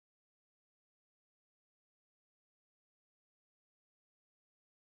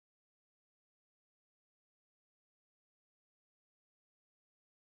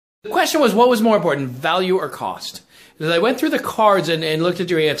The question was, what was more important, value or cost? As I went through the cards and looked at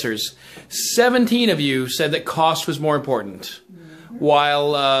your answers, 17 of you said that cost was more important,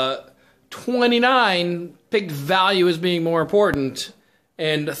 while 29 picked value as being more important,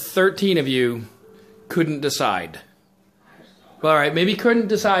 and 13 of you couldn't decide. Well, all right, maybe couldn't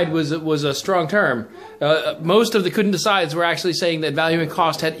decide was a strong term. Most of the couldn't decides were actually saying that value and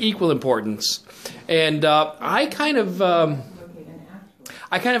cost had equal importance. And I kind of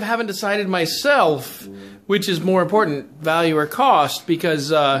haven't decided myself which is more important, value or cost,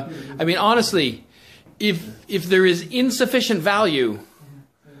 because, I mean, honestly, if there is insufficient value,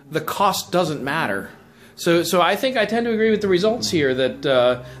 the cost doesn't matter. So I think I tend to agree with the results here that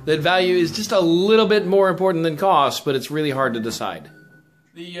that value is just a little bit more important than cost, but it's really hard to decide.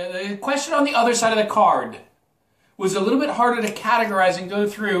 The question on the other side of the card was a little bit harder to categorize and go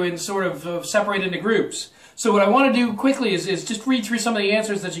through and sort of separate into groups. So what I want to do quickly is just read through some of the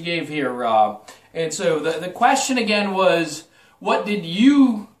answers that you gave here. And so the question again was, what did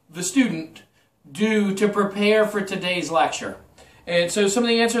you, the student, do to prepare for today's lecture? And so some of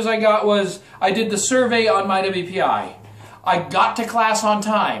the answers I got was, I did the survey on my WPI. I got to class on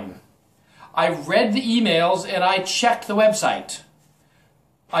time. I read the emails and I checked the website.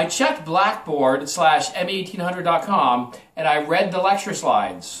 I checked Blackboard/me1800.com and I read the lecture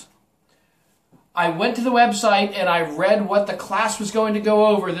slides. I went to the website and I read what the class was going to go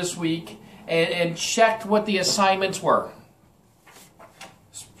over this week and checked what the assignments were.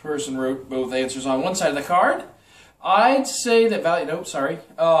 This person wrote both answers on one side of the card. I'd say that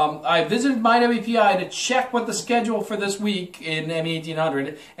I visited my WPI to check what the schedule for this week in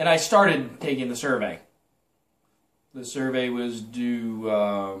ME1800, and I started taking the survey. The survey was due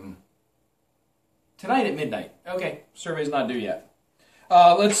tonight at midnight. Okay, survey's not due yet.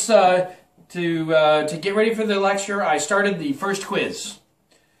 To get ready for the lecture, I started the first quiz.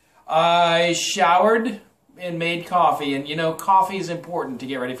 I showered and made coffee, and you know, coffee is important to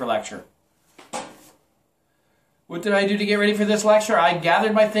get ready for lecture. What did I do to get ready for this lecture? I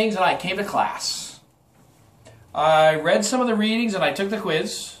gathered my things and I came to class. I read some of the readings and I took the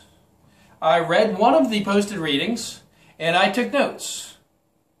quiz. I read one of the posted readings and I took notes.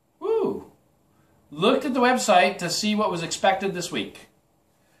 Woo! Looked at the website to see what was expected this week.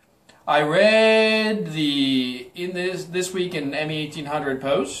 I read the this week in ME1800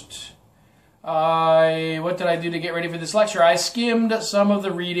 post. What did I do to get ready for this lecture? I skimmed some of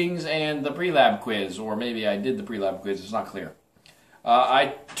the readings and the pre-lab quiz, or maybe I did the pre-lab quiz, it's not clear.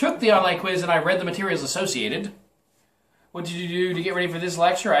 I took the online quiz and I read the materials associated. What did you do to get ready for this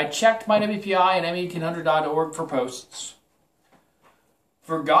lecture? I checked my WPI and me1800.org for posts.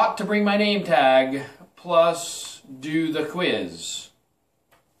 Forgot to bring my name tag, plus do the quiz.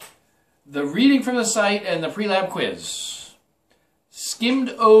 The reading from the site and the pre-lab quiz. Skimmed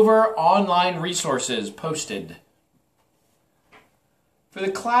over online resources posted. For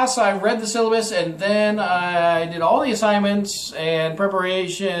the class, I read the syllabus and then I did all the assignments and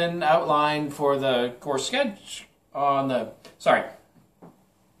preparation outline for the course sketch on the,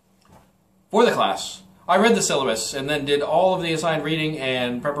 for the class. I read the syllabus and then did all of the assigned reading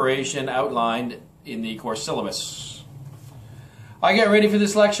and preparation outlined in the course syllabus. I got ready for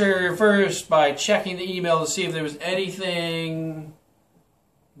this lecture first by checking the email to see if there was anything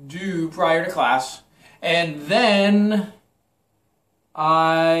due prior to class, and then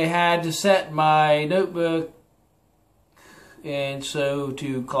I had to set my notebook and so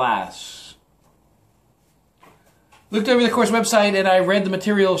to class. Looked over the course website and I read the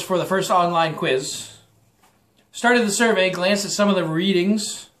materials for the first online quiz. Started the survey, glanced at some of the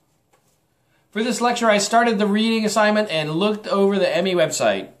readings. For this lecture I started the reading assignment and looked over the ME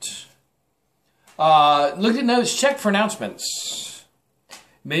website. Looked at notes, checked for announcements.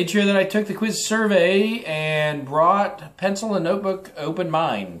 Made sure that I took the quiz survey and brought pencil and notebook, open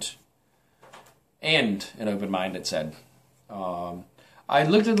mind. And an open mind, it said. I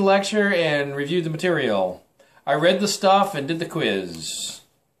looked at the lecture and reviewed the material. I read the stuff and did the quiz.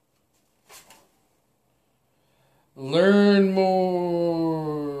 Learn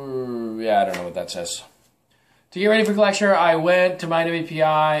more. Yeah, I don't know what that says. To get ready for the lecture, I went to my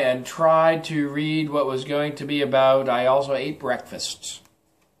WPI and tried to read what was going to be about. I also ate breakfast.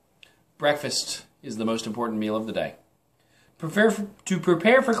 Breakfast is the most important meal of the day. To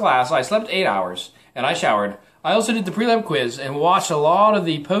prepare for class, I slept 8 hours and I showered. I also did the pre-lab quiz and watched a lot of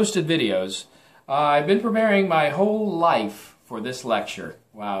the posted videos. I've been preparing my whole life for this lecture.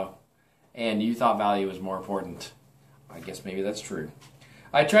 Wow. And you thought value was more important. I guess maybe that's true.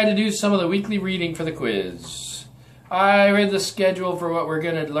 I tried to do some of the weekly reading for the quiz. I read the schedule for what we're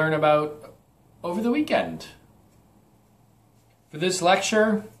going to learn about over the weekend. For this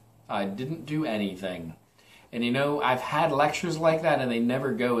lecture, I didn't do anything. And you know, I've had lectures like that and they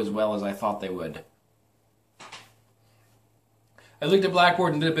never go as well as I thought they would. I looked at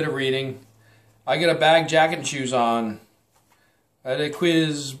Blackboard and did a bit of reading. I got a bag, jacket, and shoes on. I did a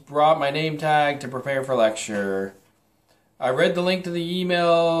quiz, brought my name tag to prepare for lecture. I read the link to the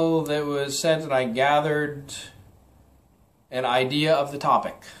email that was sent and I gathered an idea of the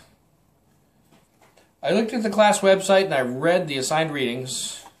topic. I looked at the class website and I read the assigned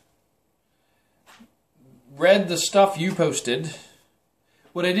readings. Read the stuff you posted.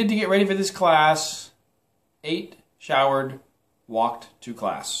 What I did to get ready for this class: ate, showered, walked to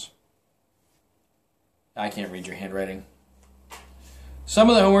class. I can't read your handwriting. Some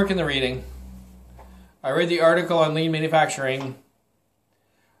of the homework in the reading. I read the article on lean manufacturing.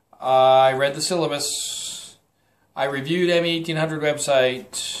 I read the syllabus. I reviewed ME1800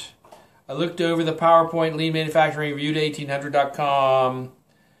 website. I looked over the PowerPoint lean manufacturing, reviewed 1800.com.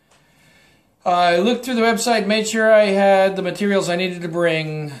 I looked through the website, made sure I had the materials I needed to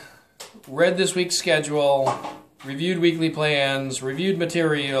bring, read this week's schedule, reviewed weekly plans, reviewed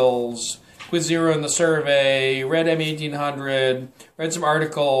materials, Quiz Zero in the survey, read M1800, read some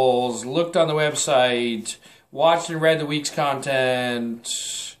articles, looked on the website, watched and read the week's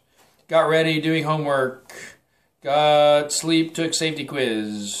content, got ready doing homework, got sleep, took safety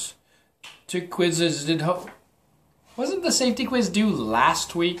quiz, took quizzes, wasn't the safety quiz due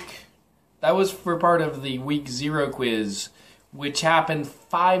last week? That was for part of the week 0 quiz, which happened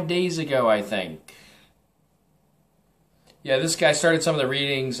 5 days ago, I think. Yeah, this guy started some of the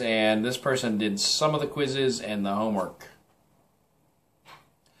readings, and this person did some of the quizzes and the homework.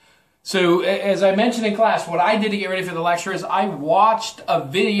 So, as I mentioned in class, what I did to get ready for the lecture is I watched a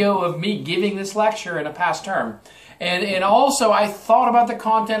video of me giving this lecture in a past term. And also, I thought about the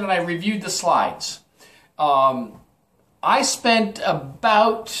content and I reviewed the slides. I spent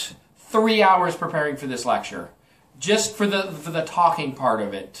about 3 hours preparing for this lecture, just for the talking part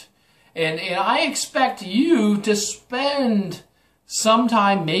of it. And I expect you to spend some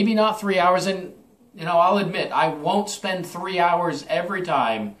time, maybe not 3 hours, and you know, I'll admit, I won't spend 3 hours every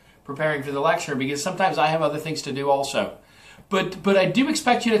time preparing for the lecture because sometimes I have other things to do also. But I do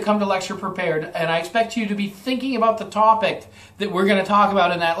expect you to come to lecture prepared, and I expect you to be thinking about the topic that we're going to talk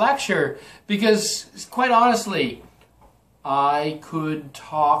about in that lecture, because quite honestly, I could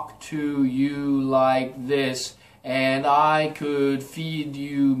talk to you like this, and I could feed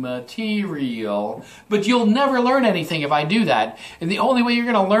you material, but you'll never learn anything if I do that. And the only way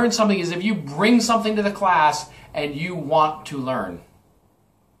you're going to learn something is if you bring something to the class and you want to learn.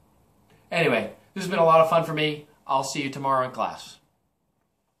 Anyway, this has been a lot of fun for me. I'll see you tomorrow in class.